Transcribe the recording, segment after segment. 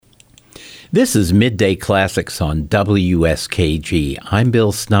This is Midday Classics on WSKG. I'm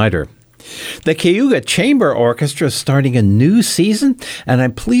Bill Snyder. The Cayuga Chamber Orchestra is starting a new season, and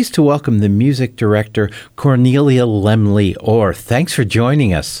I'm pleased to welcome the music director, Cornelia Lemley-Orr. Thanks for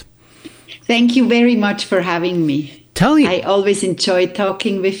joining us. Thank you very much for having me. I always enjoy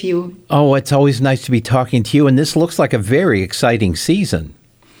talking with you. Oh, it's always nice to be talking to you, and this looks like a very exciting season.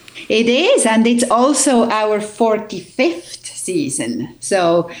 It is, and it's also our 45th season.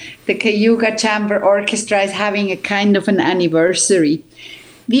 So the Cayuga Chamber Orchestra is having a kind of an anniversary.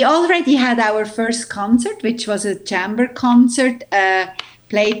 We already had our first concert, which was a chamber concert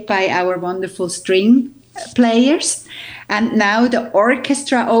played by our wonderful string players. And now the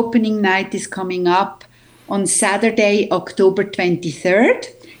orchestra opening night is coming up on Saturday, October 23rd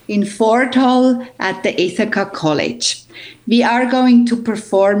in Ford Hall at the Ithaca College. We are going to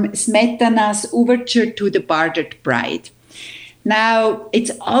perform Smetana's Overture to the Bartered Bride. Now, it's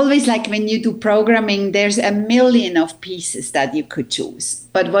always like when you do programming, there's a million of pieces that you could choose.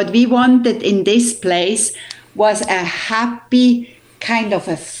 But what we wanted in this place was a happy kind of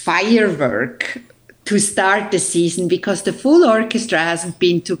a firework to start the season, because the full orchestra hasn't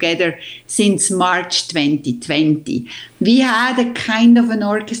been together since March 2020. We had a kind of an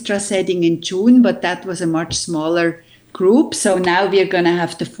orchestra setting in June, but that was a much smaller group. So now we're going to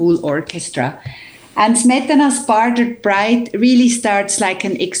have the full orchestra. And Smetana's Bartered Bride really starts like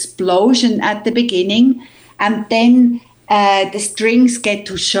an explosion at the beginning. And then the strings get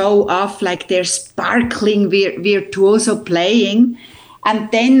to show off like they're sparkling virtuoso playing.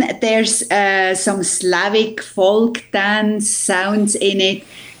 And then there's some Slavic folk dance sounds in it.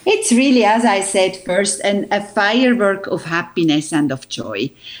 It's really, as I said first, a firework of happiness and of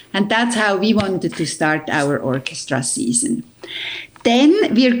joy. And that's how we wanted to start our orchestra season.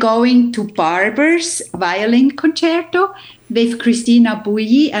 Then we're going to Barber's Violin Concerto with Christina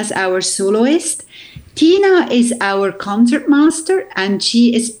Bouilly as our soloist. Tina is our concertmaster, and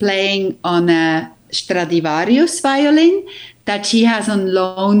she is playing on a Stradivarius violin that she has on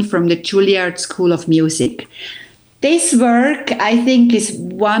loan from the Juilliard School of Music. This work, I think, is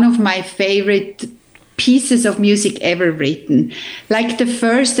one of my favorite pieces of music ever written. Like the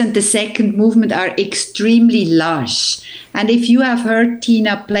first and the second movement are extremely lush. And if you have heard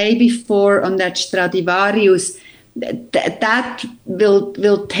Tina play before on that Stradivarius, that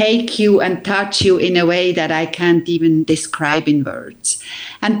will take you and touch you in a way that I can't even describe in words.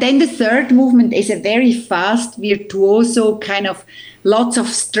 And then the third movement is a very fast, virtuoso, kind of lots of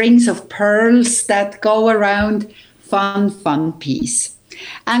strings of pearls that go around, fun piece.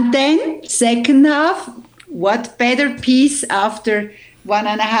 And then second half, what better piece after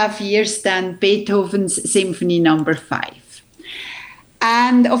 1.5 years than Beethoven's Symphony No. 5.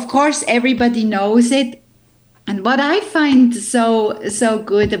 And of course, everybody knows it. And what I find so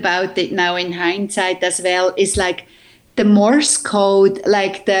good about it now in hindsight as well is like the Morse code,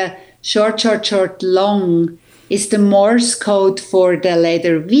 like the short, long is the Morse code for the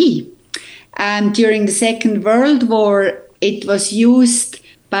letter V. And during the Second World War, it was used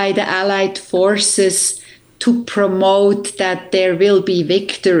by the Allied forces to promote that there will be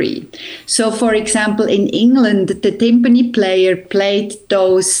victory. So, for example, in England, the timpani player played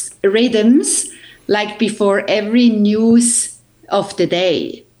those rhythms like before every news of the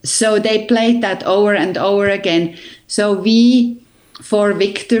day. So they played that over and over again. So we, for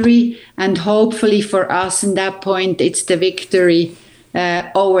victory, and hopefully for us in that point, it's the victory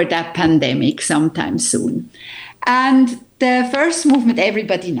over that pandemic sometime soon. And the first movement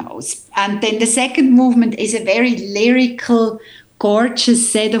everybody knows. And then the second movement is a very lyrical,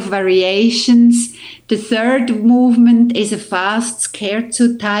 gorgeous set of variations. The third movement is a fast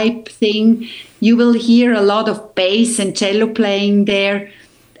scherzo type thing. You will hear a lot of bass and cello playing there,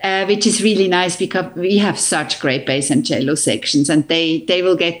 which is really nice because we have such great bass and cello sections, and they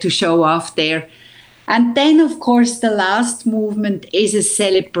will get to show off there. And then, of course, the last movement is a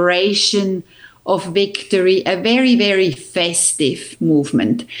celebration of victory, a very, very festive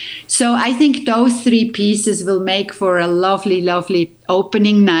movement. So I think those three pieces will make for a lovely, lovely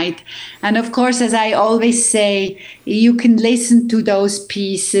opening night. And of course, as I always say, you can listen to those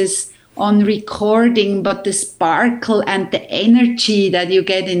pieces on recording, but the sparkle and the energy that you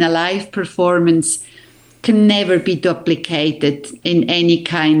get in a live performance can never be duplicated in any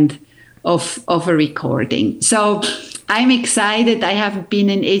kind of a recording. So I'm excited. I haven't been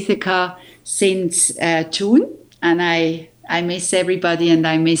in Ithaca since June, and I miss everybody, and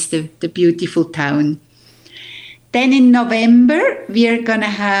I miss the beautiful town. Then in November, we're going to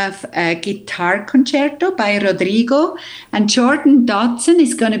have a guitar concerto by Rodrigo, and Jordan Dodson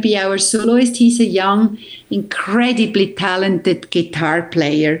is going to be our soloist. He's a young, incredibly talented guitar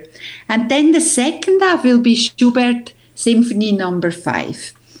player. And then the second half will be Schubert Symphony No.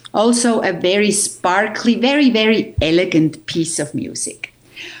 5. Also a very sparkly, very, very elegant piece of music.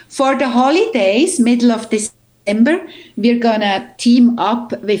 For the holidays, middle of December, we're going to team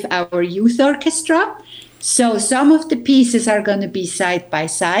up with our youth orchestra. So some of the pieces are going to be side by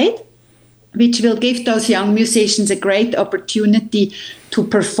side, which will give those young musicians a great opportunity to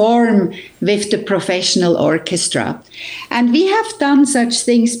perform with the professional orchestra. And we have done such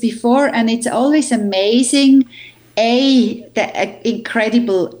things before, and it's always amazing, the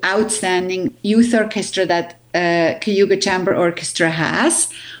incredible, outstanding youth orchestra that Cayuga Chamber Orchestra has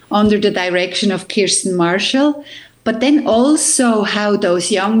under the direction of Kirsten Marshall, but then also how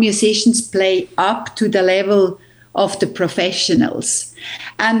those young musicians play up to the level of the professionals.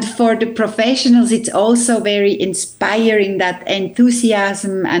 And for the professionals, it's also very inspiring, that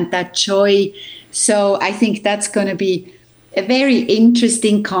enthusiasm and that joy. So I think that's going to be a very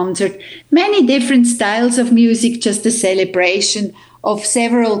interesting concert. Many different styles of music, just a celebration of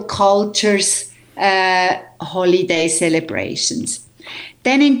several cultures, holiday celebrations.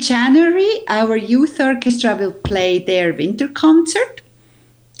 Then in January, our youth orchestra will play their winter concert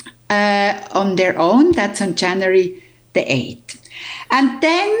on their own. That's on January the 8th. And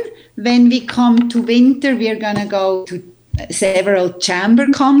then when we come to winter, we're going to go to several chamber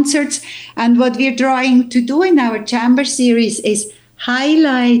concerts. And what we're trying to do in our chamber series is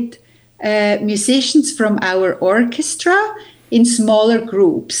highlight musicians from our orchestra in smaller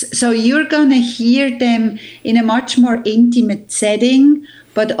groups. So you're going to hear them in a much more intimate setting,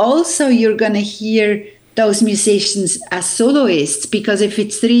 but also you're going to hear those musicians as soloists, because if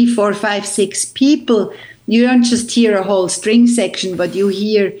it's 3, 4, 5, 6 people, you don't just hear a whole string section, but you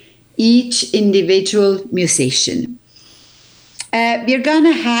hear each individual musician. We're going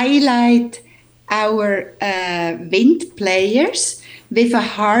to highlight our wind players with a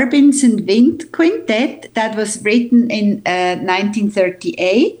Harbinson Wind Quintet that was written in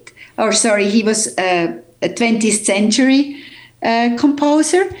 1938. He was a 20th century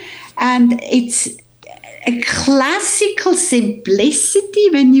composer. And it's a classical simplicity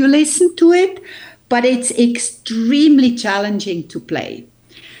when you listen to it, but it's extremely challenging to play.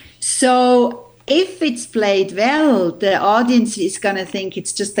 So if it's played well, the audience is going to think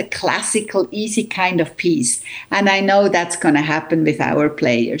it's just a classical, easy kind of piece. And I know that's going to happen with our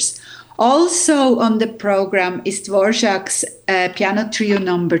players. Also on the program is Dvorak's Piano Trio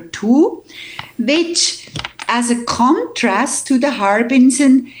No. 2, which, as a contrast to the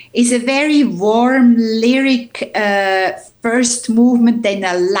Harbinson, is a very warm, lyric first movement, then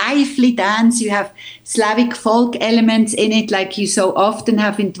a lively dance. You have Slavic folk elements in it, like you so often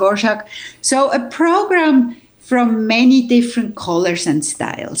have in Dvorak. So a program from many different colors and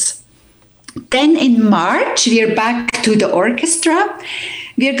styles. Then in March, we're back to the orchestra.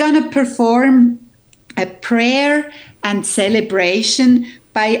 We're going to perform a prayer and celebration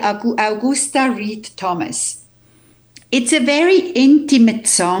by Augusta Reed Thomas. It's a very intimate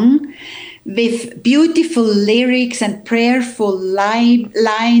song with beautiful lyrics and prayerful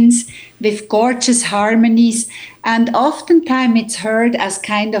lines with gorgeous harmonies, and oftentimes it's heard as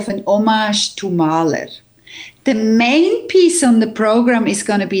kind of an homage to Mahler. The main piece on the program is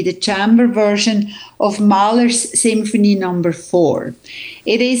going to be the chamber version of Mahler's Symphony No. 4.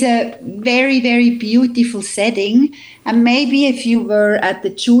 It is a very, very beautiful setting. And maybe if you were at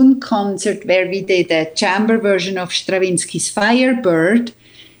the June concert where we did a chamber version of Stravinsky's Firebird,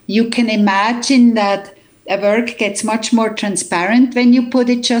 you can imagine that a work gets much more transparent when you put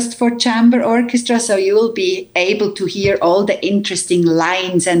it just for chamber orchestra, so you will be able to hear all the interesting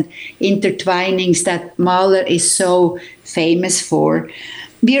lines and intertwinings that Mahler is so famous for.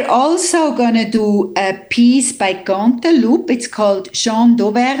 We're also going to do a piece by Canteloup. It's called Chant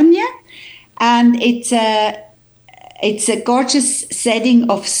d'Auvergne, and it's a gorgeous setting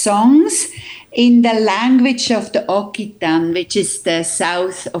of songs in the language of the Occitan, which is the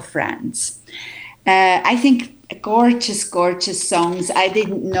south of France. I think gorgeous, gorgeous songs. I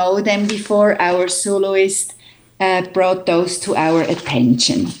didn't know them before. Our soloist brought those to our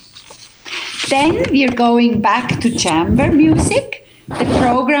attention. Then we're going back to chamber music. The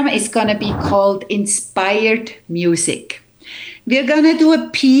program is going to be called Inspired Music. We're going to do a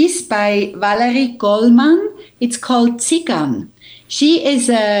piece by Valerie Goldman. It's called Tsigan. She is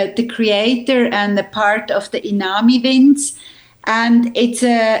the creator and a part of the Inami Winds, and it's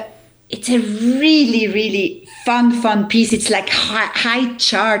it's a really, really fun piece. It's like high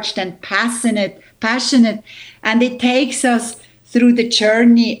charged and passionate, and it takes us through the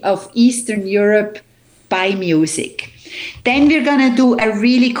journey of Eastern Europe by music. Then we're going to do a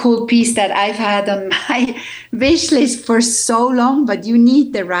really cool piece that I've had on my wish list for so long, but you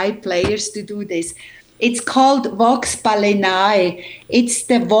need the right players to do this. It's called Vox Balaenae. It's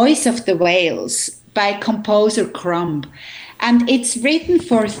the Voice of the Whales by composer Crumb. And it's written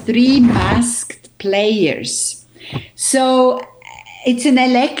for 3 masked players. So it's an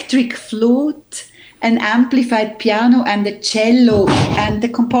electric flute, an amplified piano, and a cello. And the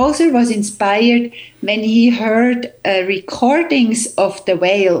composer was inspired when he heard recordings of the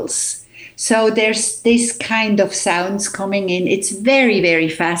whales. So there's this kind of sounds coming in. It's very, very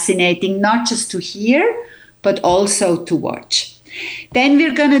fascinating, not just to hear, but also to watch. Then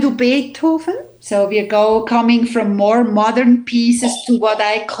we're going to do Beethoven. So we're coming from more modern pieces to what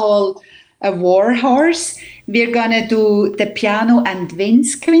I call a war horse. We're going to do the piano and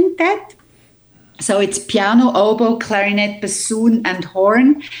winds quintet. So it's piano, oboe, clarinet, bassoon, and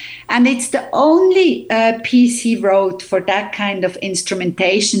horn. And it's the only piece he wrote for that kind of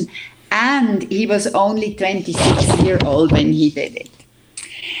instrumentation. And he was only 26 years old when he did it.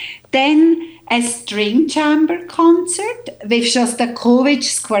 Then a string chamber concert with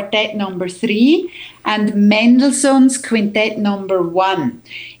Shostakovich's Quartet No. 3 and Mendelssohn's Quintet No. 1.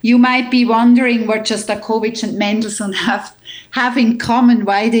 You might be wondering what Shostakovich and Mendelssohn have in common.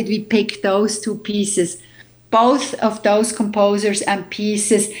 Why did we pick those 2 pieces? Both of those composers and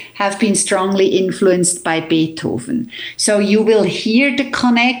pieces have been strongly influenced by Beethoven. So you will hear the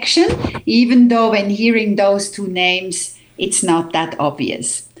connection, even though when hearing those 2 names, it's not that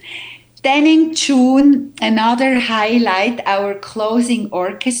obvious. Then in June, another highlight, our closing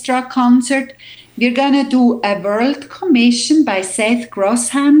orchestra concert. We're going to do a world commission by Seth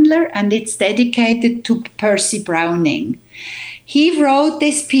Grosshandler, and it's dedicated to Percy Browning. He wrote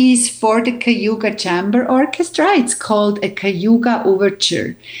this piece for the Cayuga Chamber Orchestra. It's called a Cayuga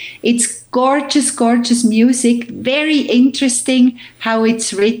Overture. It's gorgeous, gorgeous music, very interesting how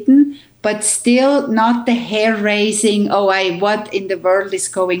it's written, but still not the hair-raising, what in the world is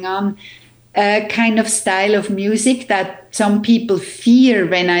going on, kind of style of music that some people fear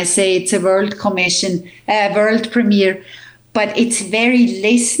when I say it's a world premiere. But it's very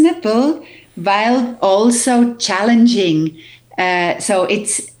listenable while also challenging. So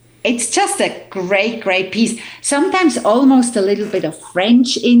it's just a great, great piece. Sometimes almost a little bit of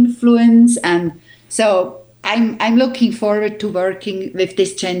French influence, and so I'm looking forward to working with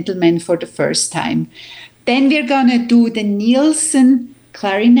this gentleman for the first time. Then we're going to do the Nielsen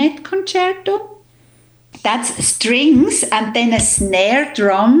Clarinet Concerto. That's strings and then a snare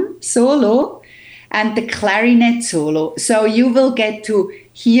drum solo and the clarinet solo. So you will get to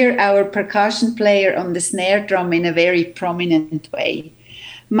hear our percussion player on the snare drum in a very prominent way.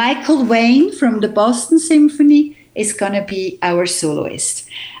 Michael Wayne from the Boston Symphony is going to be our soloist.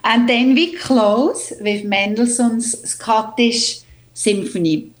 And then we close with Mendelssohn's Scottish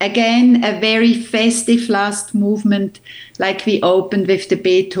Symphony. Again, a very festive last movement, like we opened with the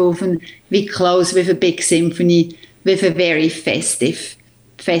Beethoven. We close with a big symphony with a very festive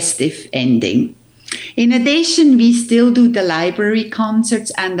ending. In addition, we still do the library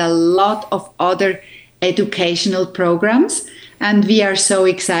concerts and a lot of other educational programs. And we are so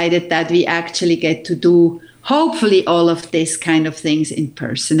excited that we actually get to do, hopefully, all of this kind of things in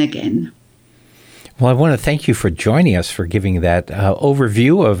person again. Well, I want to thank you for joining us, for giving that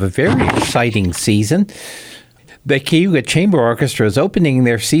overview of a very exciting season. The Cayuga Chamber Orchestra is opening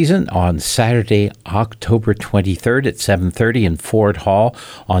their season on Saturday, October 23rd at 7:30 in Ford Hall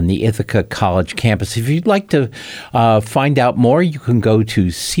on the Ithaca College campus. If you'd like to find out more, you can go to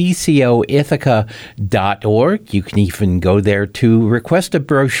ccoithaca.org. You can even go there to request a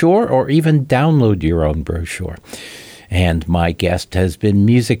brochure or even download your own brochure. And my guest has been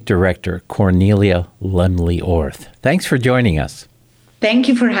music director Cornelia Lemley-Orth. Thanks for joining us. Thank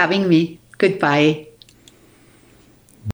you for having me. Goodbye.